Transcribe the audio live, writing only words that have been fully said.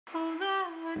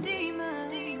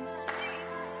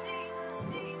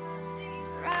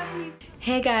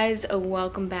Hey guys,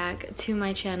 welcome back to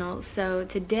my channel. So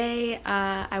today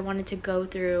I wanted to go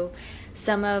through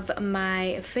some of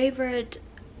my favorite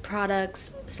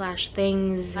products slash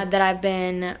things that I've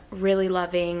been really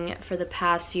loving for the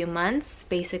past few months,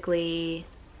 basically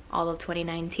all of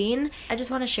 2019. I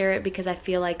just want to share it because I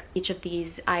feel like each of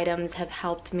these items have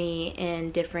helped me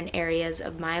in different areas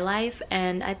of my life,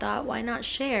 and I thought, why not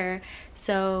share,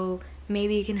 so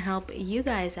maybe it can help you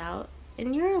guys out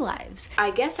in your lives.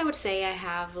 I guess I would say I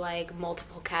have like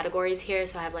multiple categories here.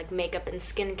 So I have like makeup and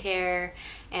skincare,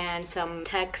 and some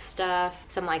tech stuff,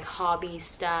 some like hobby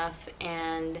stuff,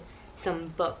 and some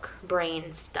book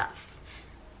brain stuff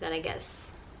that I guess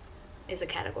is a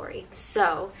category.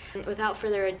 So without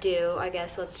further ado, I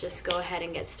guess let's just go ahead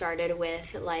and get started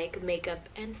with like makeup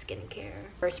and skincare.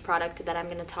 First product that I'm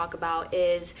going to talk about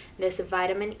is this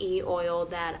vitamin E oil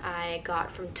that I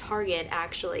got from Target.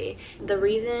 Actually, the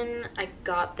reason I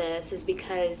got this is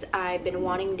because I've been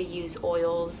wanting to use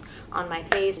oils on my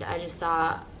face. I just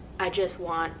thought I just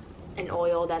want an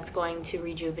oil that's going to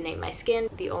rejuvenate my skin.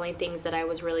 The only things that I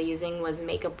was really using was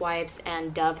makeup wipes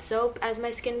and Dove soap as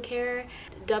my skincare.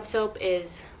 Dove soap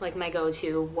is like my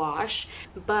go-to wash,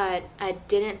 but I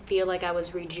didn't feel like I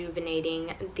was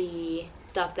rejuvenating the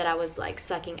stuff that I was like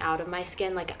sucking out of my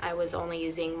skin. Like I was only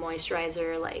using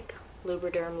moisturizer like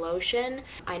Lubriderm lotion.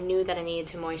 I knew that I needed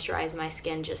to moisturize my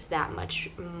skin just that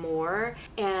much more,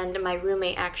 and my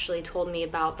roommate actually told me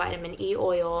about vitamin E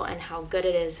oil and how good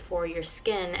it is for your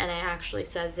skin, and it actually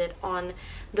says it on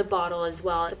the bottle as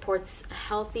well. It supports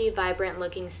healthy, vibrant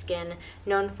looking skin,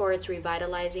 known for its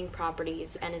revitalizing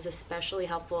properties, and is especially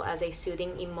helpful as a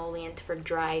soothing emollient for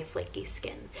dry, flaky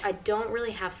skin. I don't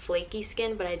really have flaky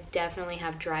skin, but I definitely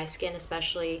have dry skin,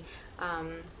 especially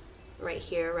right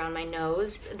here around my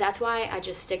nose. That's why I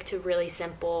just stick to really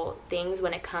simple things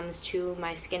when it comes to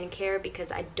my skincare,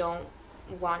 because I don't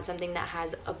want something that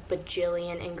has a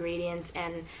bajillion ingredients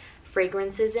and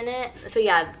fragrances in it. So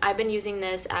yeah, I've been using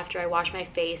this after I wash my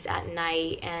face at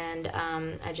night, and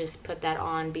I just put that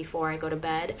on before I go to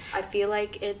bed. I feel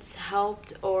like it's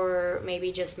helped or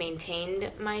maybe just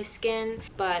maintained my skin,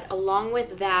 but along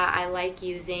with that, I like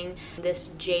using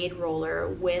this jade roller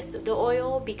with the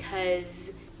oil, because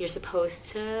you're supposed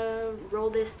to roll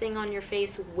this thing on your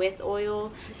face with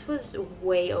oil. This was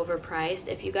way overpriced.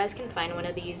 If you guys can find one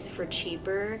of these for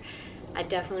cheaper, I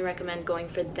definitely recommend going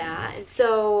for that.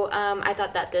 So I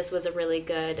thought that this was a really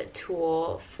good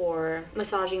tool for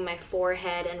massaging my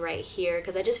forehead and right here,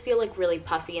 because I just feel like really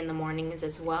puffy in the mornings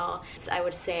as well. So I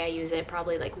would say I use it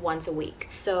probably like once a week.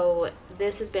 So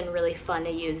this has been really fun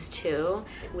to use too.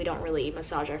 We don't really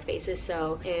massage our faces,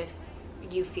 so if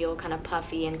you feel kind of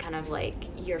puffy and kind of like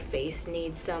your face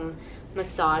needs some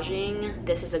massaging,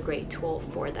 this is a great tool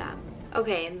for that.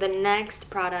 Okay, the next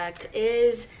product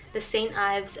is the St.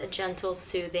 Ives Gentle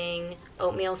Soothing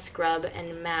Oatmeal Scrub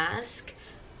and Mask.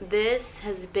 This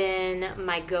has been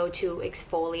my go-to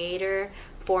exfoliator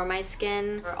for my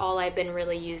skin. All I've been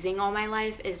really using all my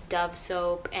life is Dove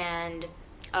soap and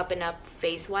Up and Up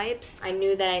face wipes. I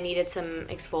knew that I needed some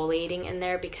exfoliating in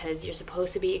there because you're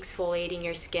supposed to be exfoliating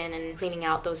your skin and cleaning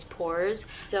out those pores.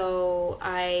 So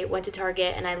I went to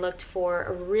Target and I looked for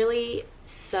a really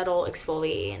subtle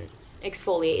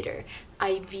exfoliator.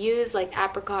 I've used like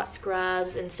apricot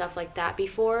scrubs and stuff like that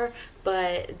before,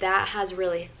 but that has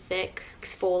really thick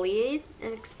exfoliants.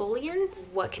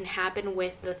 What can happen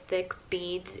with the thick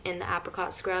beads in the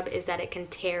apricot scrub is that it can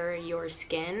tear your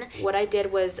skin. What I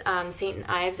did was St.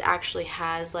 Ives actually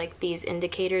has like these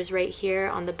indicators right here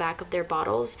on the back of their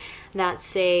bottles that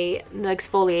say the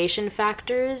exfoliation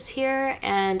factors here,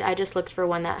 and I just looked for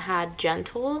one that had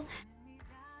gentle.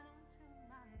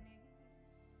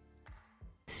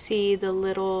 See the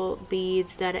little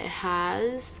beads that it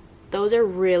has? Those are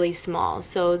really small,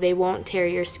 so they won't tear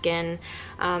your skin.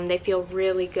 They feel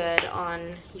really good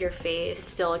on your face. It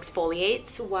still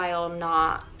exfoliates while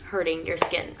not hurting your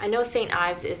skin. I know St.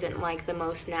 Ives isn't like the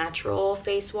most natural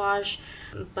face wash,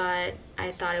 but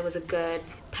I thought it was a good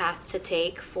path to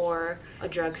take for a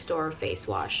drugstore face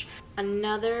wash.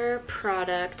 Another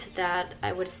product that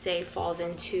I would say falls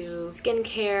into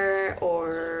skincare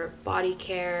or body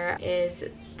care is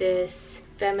this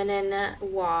feminine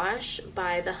wash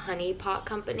by the Honey Pot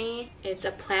Company. It's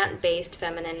a plant-based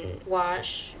feminine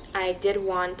wash. I did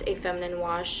want a feminine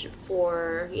wash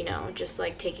for, you know, just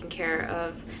like taking care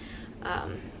of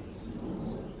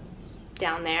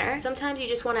down there. Sometimes you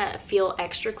just want to feel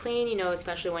extra clean, you know,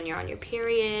 especially when you're on your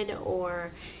period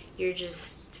or you're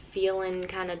just feeling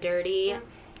kind of dirty,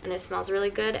 and it smells really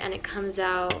good, and it comes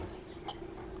out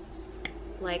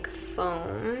like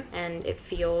foam, and it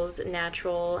feels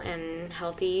natural and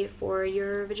healthy for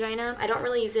your vagina. I don't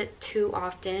really use it too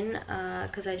often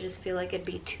because I just feel like it'd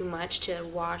be too much to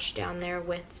wash down there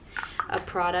with a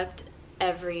product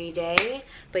every day.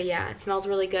 But yeah, it smells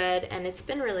really good and it's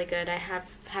been really good. I have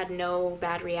had no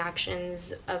bad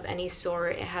reactions of any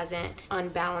sort. It hasn't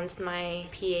unbalanced my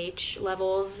pH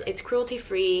levels. It's cruelty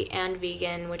free and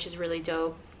vegan, which is really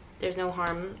dope. There's no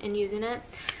harm in using it.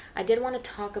 I did want to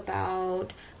talk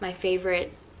about my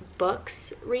favorite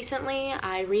books recently.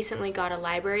 I recently got a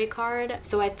library card,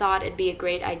 so I thought it'd be a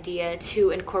great idea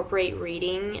to incorporate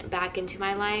reading back into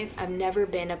my life. I've never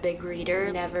been a big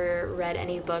reader, never read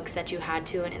any books that you had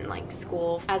to in like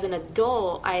school. As an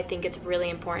adult, I think it's really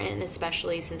important,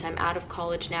 especially since I'm out of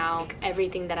college now.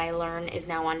 Everything that I learn is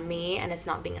now on me and it's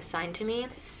not being assigned to me.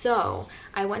 So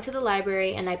I went to the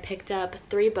library and I picked up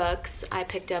 3 books. I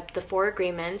picked up The 4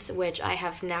 Agreements, which I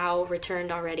have now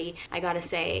returned already. I gotta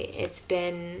say, it's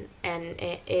been and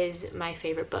it is my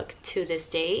favorite book to this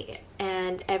day.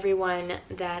 And everyone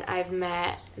that I've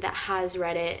met that has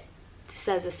read it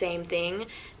says the same thing,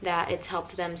 that it's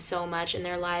helped them so much in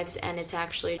their lives, and it's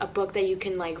actually a book that you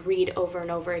can like read over and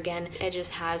over again. It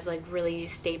just has like really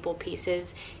staple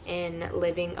pieces in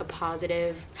living a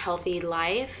positive, healthy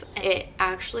life. It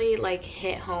actually like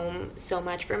hit home so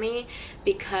much for me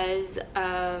because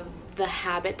of the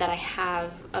habit that I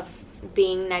have of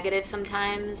being negative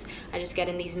sometimes. I just get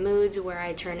in these moods where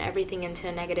I turn everything into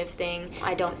a negative thing.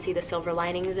 I don't see the silver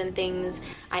linings in things.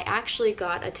 I actually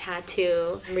got a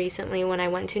tattoo recently when I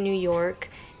went to New York,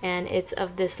 and it's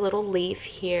of this little leaf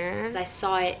here. I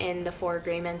saw it in the 4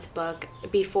 Agreements book.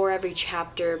 Before every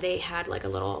chapter they had like a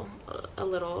little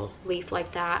leaf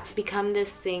like that. It's become this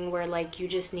thing where like you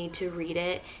just need to read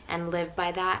it and live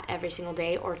by that every single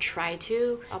day, or try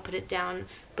to. I'll put it down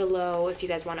below if you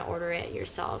guys want to order it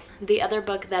yourself. The other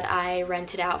book that I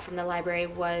rented out from the library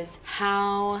was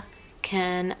How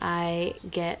Can I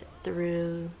Get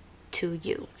Through to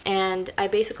You, and I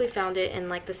basically found it in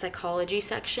like the psychology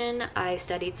section. I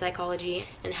studied psychology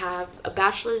and have a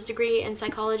bachelor's degree in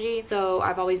psychology, so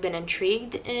I've always been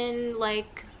intrigued in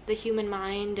like the human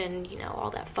mind and, you know, all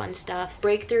that fun stuff.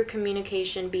 Breakthrough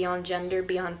communication beyond gender,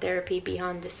 beyond therapy,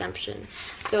 beyond deception.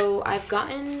 So I've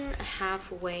gotten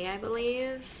halfway, I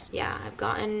believe. Yeah, I've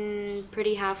gotten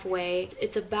pretty halfway.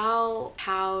 It's about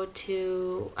how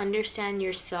to understand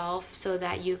yourself so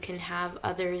that you can have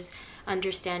others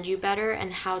understand you better,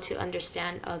 and how to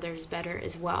understand others better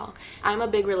as well. I'm a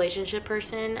big relationship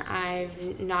person.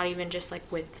 I've not even just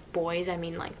like with boys, I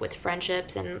mean like with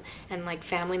friendships and like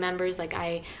family members. Like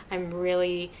I'm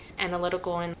really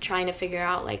analytical and trying to figure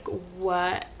out like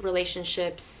what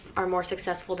relationships are more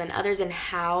successful than others and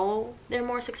how they're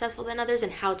more successful than others,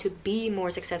 and how to be more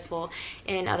successful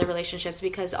in other relationships.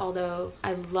 Because although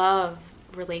I love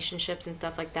relationships and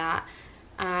stuff like that,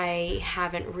 I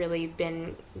haven't really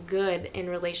been good in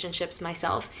relationships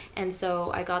myself, and so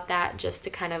I got that just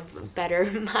to kind of better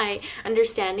my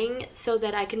understanding so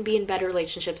that I can be in better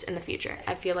relationships in the future.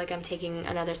 I feel like I'm taking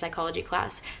another psychology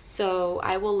class, so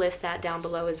I will list that down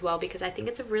below as well, because I think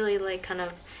it's a really like kind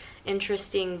of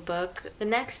interesting book. The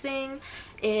next thing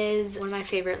is one of my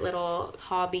favorite little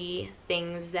hobby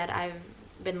things that I've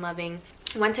been loving.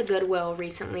 I went to Goodwill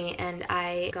recently and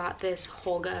I got this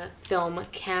Holga film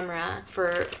camera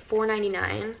for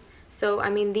 $4.99. So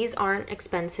I mean, these aren't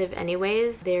expensive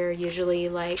anyways. They're usually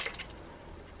like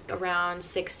around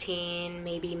 16,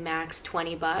 maybe max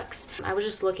 20 bucks. I was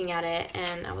just looking at it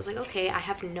and I was like, okay, I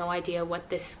have no idea what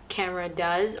this camera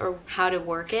does or how to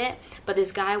work it, but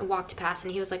this guy walked past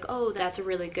and he was like, oh, that's a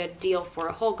really good deal for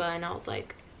a Holga. And I was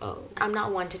like, oh, I'm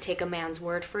not one to take a man's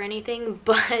word for anything,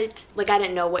 but like I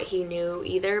didn't know what he knew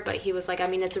either, but he was like, I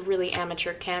mean, it's a really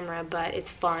amateur camera, but it's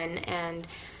fun, and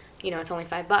you know, it's only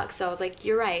 $5. So I was like,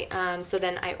 you're right. So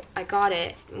then I got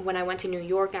it. When I went to New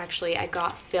York, actually, I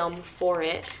got film for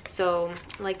it. So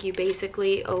like you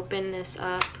basically open this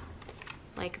up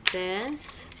like this,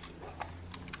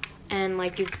 and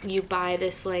like you buy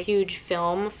this like huge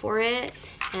film for it,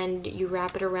 and you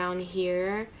wrap it around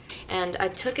here. And I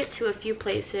took it to a few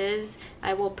places.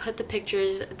 I will put the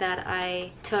pictures that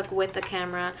I took with the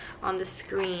camera on the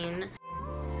screen.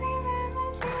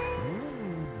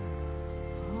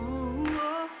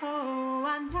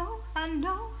 I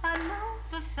know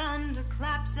the thunder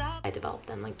claps up. I developed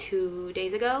them like 2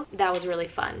 days ago. That was really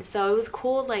fun. So it was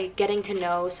cool like getting to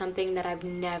know something that I've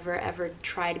never ever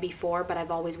tried before, but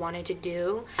I've always wanted to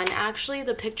do. And actually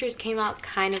the pictures came out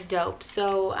kind of dope.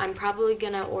 So I'm probably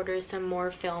gonna order some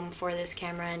more film for this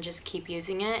camera and just keep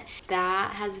using it.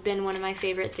 That has been one of my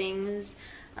favorite things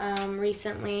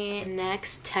recently.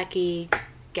 Next techie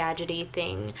gadgety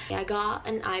thing. I got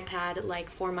an iPad like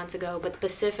 4 months ago, but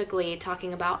specifically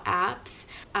talking about apps,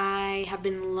 I have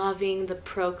been loving the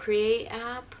Procreate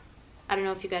app. I don't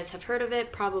know if you guys have heard of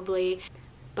it, probably,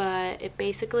 but it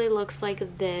basically looks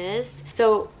like this.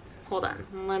 So hold on,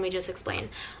 let me just explain.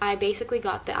 I basically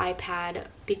got the iPad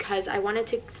because I wanted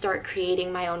to start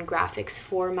creating my own graphics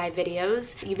for my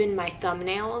videos. Even my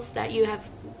thumbnails that you have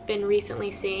been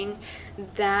recently seeing,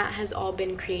 that has all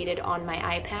been created on my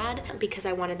iPad because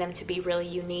I wanted them to be really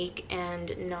unique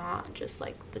and not just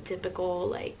like the typical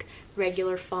like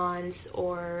regular fonts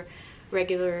or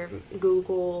regular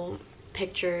Google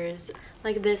pictures.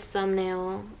 Like this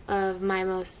thumbnail of my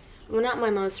well, not my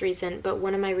most recent, but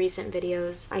one of my recent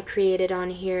videos I created on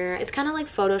here. It's kind of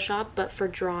like Photoshop, but for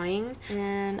drawing.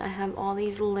 And I have all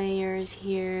these layers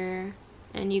here,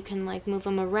 and you can like move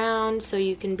them around, so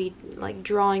you can be like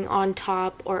drawing on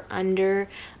top or under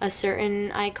a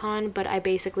certain icon. But I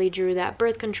basically drew that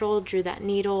birth control, drew that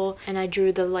needle, and I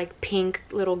drew the like pink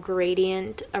little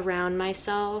gradient around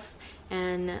myself,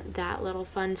 and that little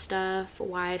fun stuff,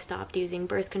 why I stopped using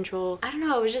birth control. I don't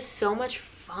know, it was just so much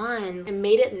fun. It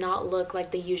made it not look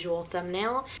like the usual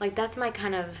thumbnail. Like that's my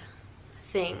kind of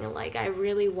thing. Like I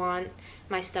really want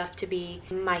my stuff to be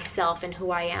myself and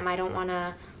who I am. I don't want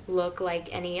to look like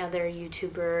any other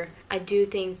YouTuber. I do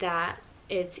think that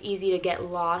it's easy to get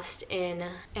lost in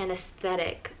an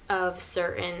aesthetic of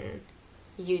certain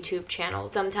YouTube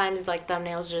channels. Sometimes like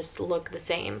thumbnails just look the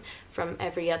same from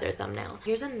every other thumbnail.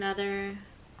 Here's another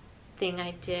thing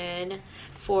I did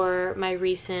for my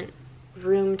recent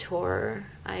room tour.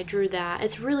 I drew that.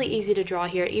 It's really easy to draw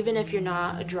here, even if you're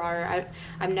not a drawer.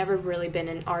 I've never really been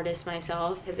an artist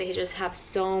myself, because they just have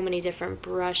so many different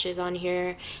brushes on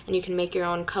here, and you can make your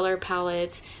own color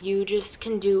palettes. You just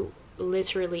can do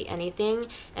literally anything,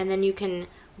 and then you can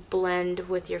blend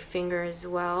with your finger as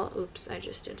well. Oops, I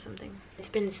just did something. It's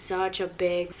been such a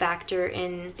big factor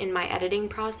in my editing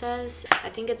process. I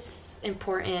think it's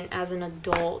important as an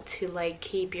adult to like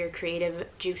keep your creative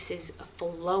juices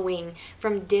flowing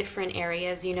from different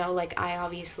areas, you know. Like I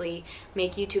obviously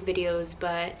make YouTube videos,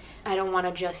 but I don't want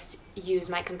to just use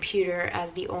my computer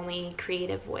as the only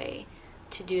creative way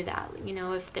to do that, you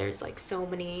know. If there's like so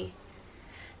many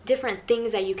different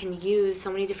things that you can use,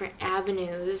 so many different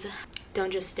avenues, don't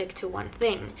just stick to one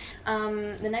thing.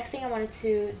 The next thing I wanted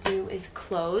to do is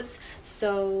clothes.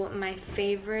 So my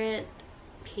favorite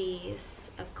piece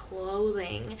of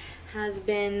clothing has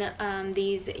been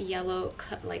these yellow,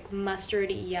 like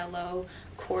mustard yellow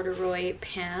corduroy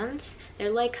pants.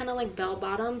 They're like kind of like bell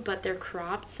bottom, but they're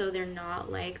cropped, so they're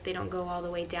not like, they don't go all the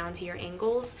way down to your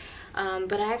ankles.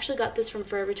 But I actually got this from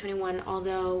Forever 21,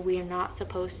 although we are not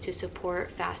supposed to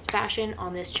support fast fashion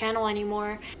on this channel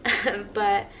anymore.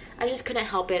 But I just couldn't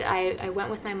help it. I went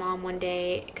with my mom one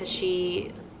day because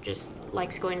she just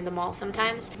likes going to the mall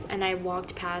sometimes, and I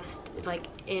walked past like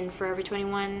in Forever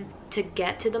 21 to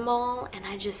get to the mall, and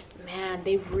I just, man,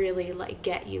 they really like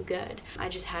get you good. I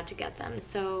just had to get them.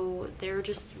 So they're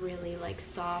just really like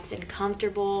soft and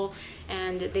comfortable,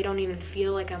 and they don't even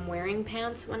feel like I'm wearing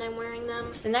pants when I'm wearing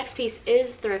them. The next piece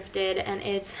is thrifted, and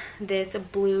it's this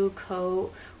blue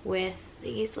coat with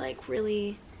these like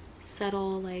really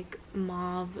subtle like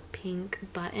mauve pink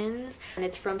buttons, and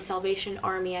it's from Salvation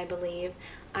Army, I believe.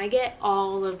 I get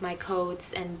all of my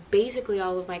coats and basically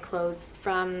all of my clothes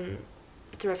from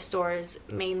thrift stores,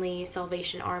 mainly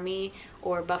Salvation Army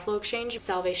or Buffalo Exchange.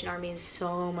 Salvation Army is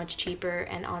so much cheaper,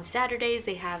 and on Saturdays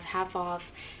they have half off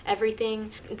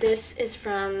everything. This is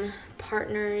from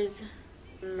Partners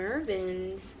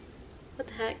Mervyn's. What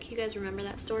the heck, you guys remember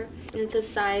that store? And it's a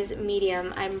size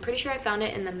medium. I'm pretty sure I found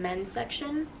it in the men's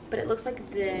section, but it looks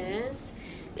like this.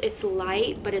 It's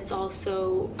light, but it's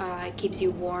also keeps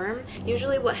you warm.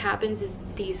 Usually what happens is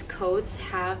these coats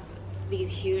have these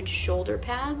huge shoulder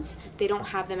pads. They don't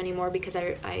have them anymore because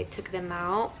I took them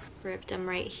out, ripped them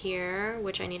right here,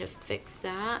 which I need to fix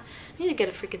that. I need to get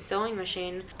a freaking sewing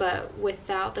machine. But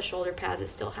without the shoulder pads, it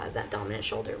still has that dominant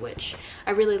shoulder, which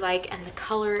I really like, and the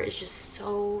color is just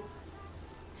so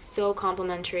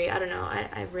complimentary. I don't know,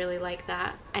 I really like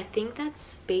that. I think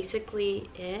that's basically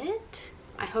it.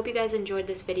 I hope you guys enjoyed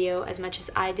this video as much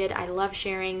as I did. I love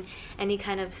sharing any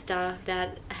kind of stuff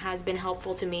that has been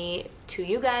helpful to me to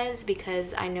you guys,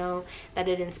 because I know that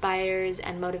it inspires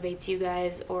and motivates you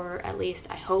guys, or at least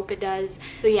I hope it does.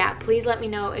 So yeah, please let me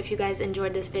know if you guys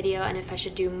enjoyed this video, and if I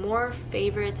should do more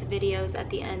favorites videos at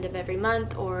the end of every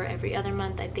month or every other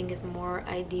month. I think is more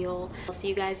ideal. I'll see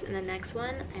you guys in the next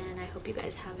one, and I hope you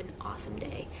guys have an awesome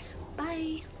day.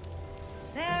 Bye!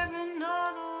 Tearing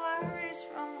all the worries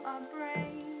from my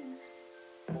brain,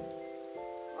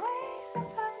 waves that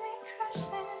put me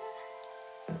crashing.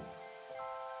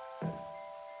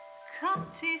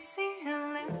 TC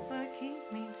and never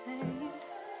keep me tamed.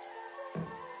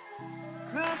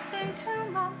 Grasping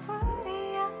to my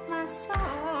body and my soul.